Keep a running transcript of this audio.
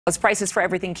As prices for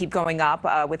everything keep going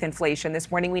up with inflation,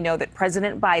 this morning we know that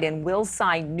President Biden will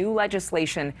sign new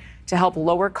legislation to help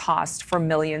lower costs for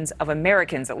millions of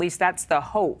Americans. At least that's the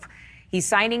hope. He's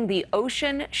signing the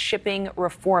Ocean Shipping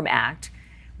Reform Act,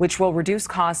 which will reduce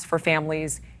costs for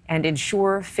families and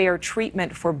ensure fair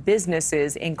treatment for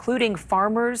businesses, including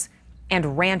farmers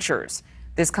and ranchers.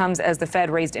 This comes as the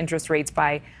Fed raised interest rates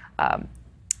by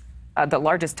the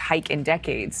largest hike in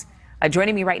decades.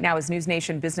 Joining me right now is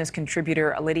NewsNation business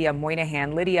contributor Lydia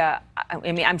Moynihan. Lydia,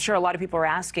 I'm sure a lot of people are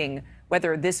asking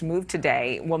whether this move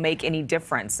today will make any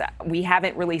difference. We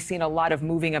haven't really seen a lot of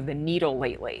moving of the needle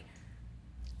lately.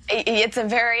 It's a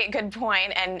very good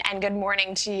point, and good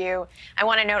morning to you. I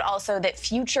want to note also that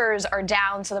futures are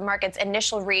down, so the market's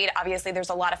initial read, obviously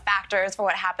there's a lot of factors for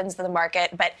what happens to the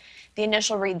market, but the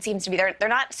initial read seems to be they're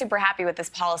not super happy with this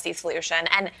policy solution.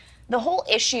 And the whole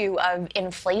issue of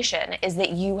inflation is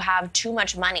that you have too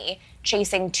much money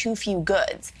chasing too few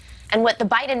goods. And what the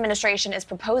Biden administration is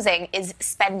proposing is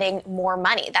spending more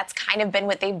money. That's kind of been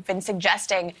what they've been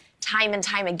suggesting time and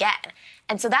time again.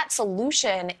 And so that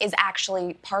solution is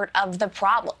actually part of the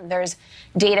problem. There's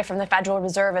data from the Federal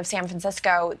Reserve of San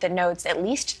Francisco that notes at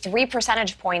least 3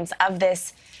 percentage points of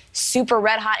this super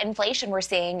red hot inflation we're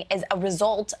seeing is a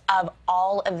result of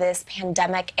all of this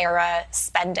pandemic era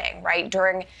spending, right?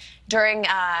 During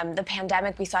the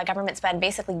pandemic, we saw government spend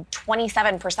basically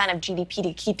 27% of GDP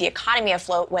to keep the economy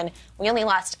afloat when we only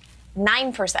lost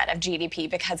 9% of GDP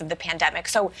because of the pandemic.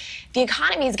 So the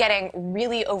economy is getting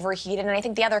really overheated. And I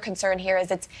think the other concern here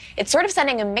is it's sort of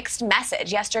sending a mixed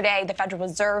message. Yesterday, the Federal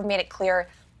Reserve made it clear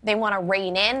they want to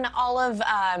rein in all of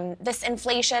this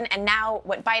inflation. And now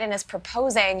what Biden is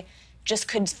proposing just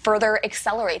could further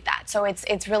accelerate that. So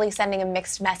it's really sending a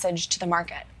mixed message to the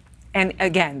market. And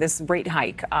again, this rate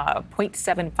hike,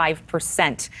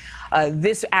 0.75%.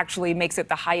 This actually makes it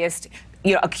the highest,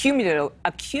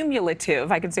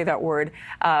 accumulative, I can say that word,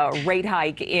 rate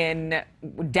hike in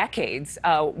decades.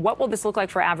 What will this look like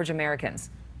for average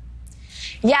Americans?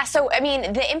 Yeah, so, I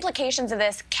mean, the implications of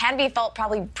this can be felt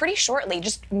probably pretty shortly,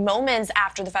 just moments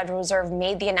after the Federal Reserve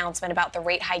made the announcement about the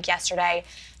rate hike yesterday.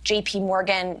 JP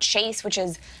Morgan Chase, which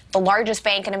is the largest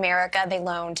bank in America, they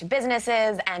loan to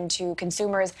businesses and to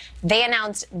consumers. They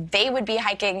announced they would be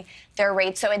hiking their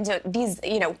rates. So these,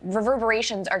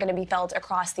 reverberations are going to be felt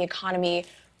across the economy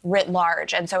writ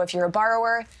large. And so if you're a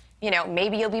borrower,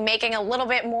 maybe you'll be making a little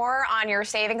bit more on your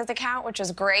savings account, which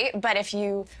is great. But if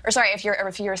you're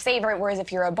a saver, whereas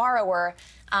if you're a borrower,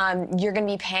 you're going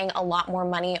to be paying a lot more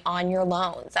money on your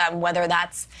loans, whether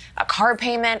that's a car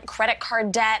payment, credit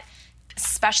card debt,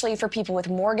 especially for people with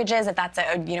mortgages. If that's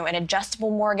an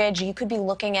adjustable mortgage, you could be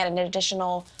looking at an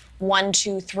additional 1,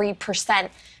 2, 3%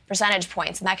 percentage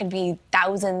points, and that could be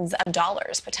thousands of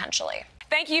dollars potentially.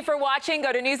 Thank you for watching.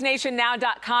 Go to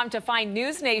newsnationnow.com to find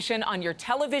NewsNation on your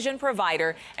television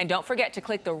provider. And don't forget to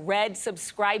click the red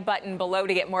subscribe button below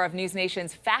to get more of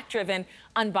NewsNation's fact-driven,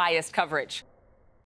 unbiased coverage.